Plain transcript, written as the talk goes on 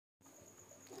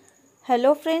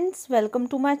Hello friends, welcome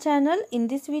to my channel. In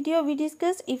this video we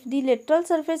discuss if the lateral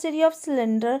surface area of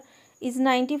cylinder is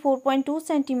 94.2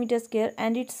 cm square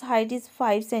and its height is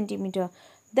 5 cm.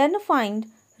 Then find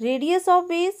radius of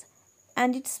base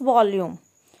and its volume.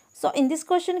 So in this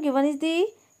question given is the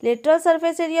lateral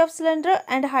surface area of cylinder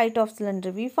and height of cylinder.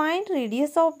 We find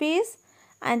radius of base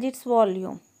and its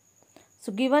volume.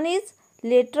 So given is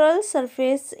lateral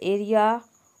surface area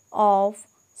of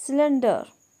cylinder.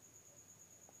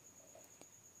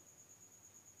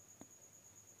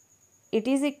 It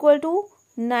is equal to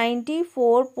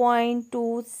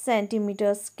 94.2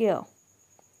 centimeter square.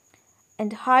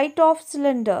 And height of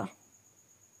cylinder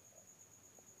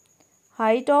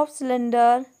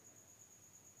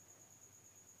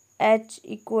h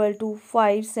equal to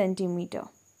 5 centimeter.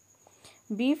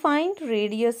 We find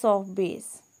radius of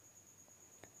base.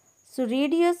 So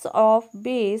radius of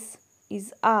base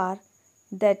is r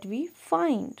that we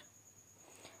find.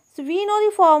 So we know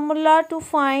the formula to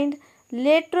find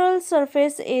lateral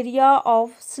surface area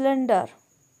of cylinder.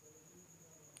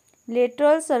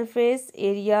 Lateral surface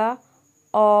area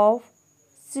of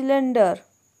cylinder.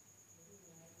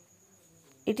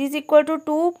 It is equal to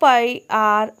 2 pi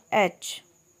r h.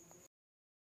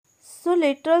 So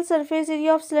lateral surface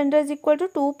area of cylinder is equal to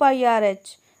 2 pi r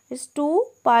h. It's 2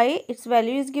 pi, its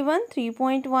value is given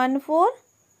 3.14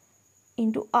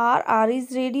 into r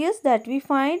is radius that we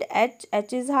find, h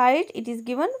is height, it is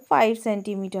given 5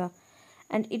 centimeter.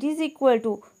 And it is equal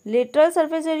to lateral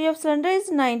surface area of cylinder is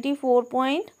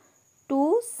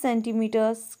 94.2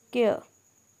 centimeter square.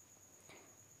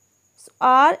 So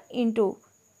r into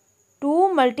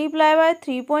 2 multiplied by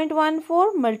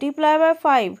 3.14 multiplied by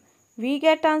 5, we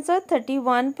get answer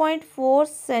 31.4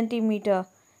 centimeter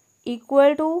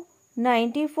equal to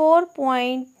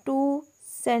 94.2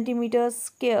 centimeter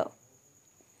square.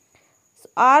 So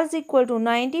r is equal to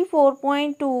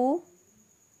 94.2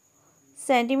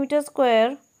 centimeter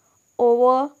square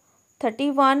over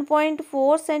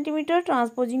 31.4 centimeter,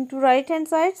 transposing to right hand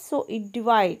side, so it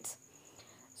divides.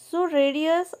 So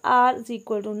radius r is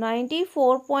equal to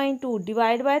 94.2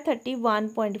 divided by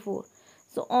 31.4.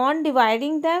 So on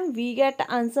dividing them we get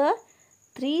answer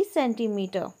 3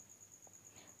 centimeter.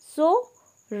 So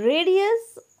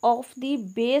radius of the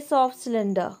base of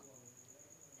cylinder,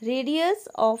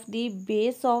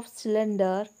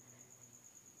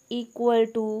 equal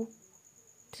to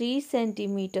 3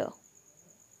 centimeter.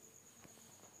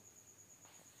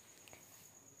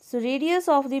 So radius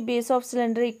of the base of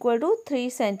cylinder equal to 3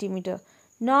 centimeter.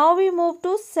 Now we move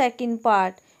to second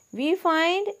part. We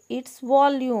find its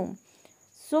volume.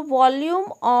 So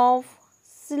volume of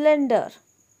cylinder.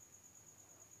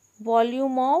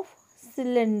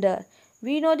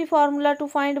 We know the formula to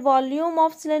find volume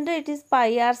of cylinder. It is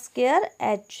pi r square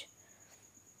h.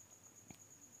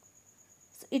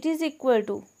 So it is equal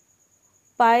to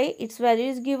pi, its value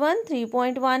is given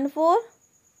 3.14.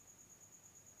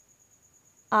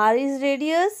 R is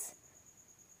radius,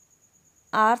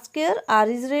 r square, r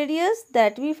is radius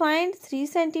that we find 3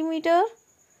 centimeter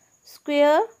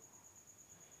square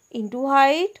into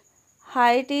height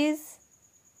is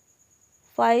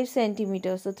 5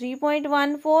 centimeter. So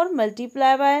 3.14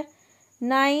 multiplied by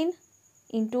 9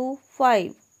 into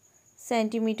 5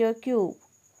 centimeter cube.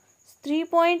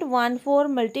 3.14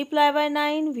 multiplied by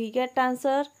 9, we get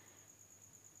answer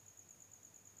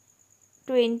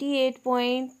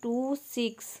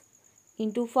 28.26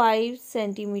 into 5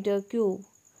 centimeter cube.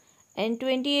 And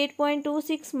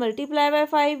 28.26 multiplied by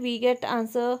 5, we get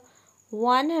answer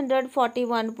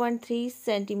 141.3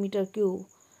 centimeter cube.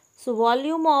 So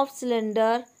volume of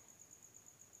cylinder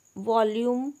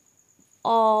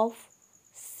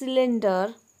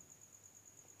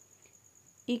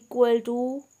equal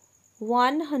to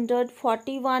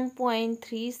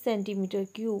 141.3 centimeter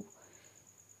cube.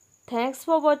 Thanks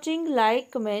for watching.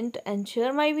 Like, comment and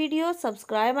share my video.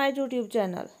 Subscribe my YouTube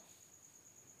channel.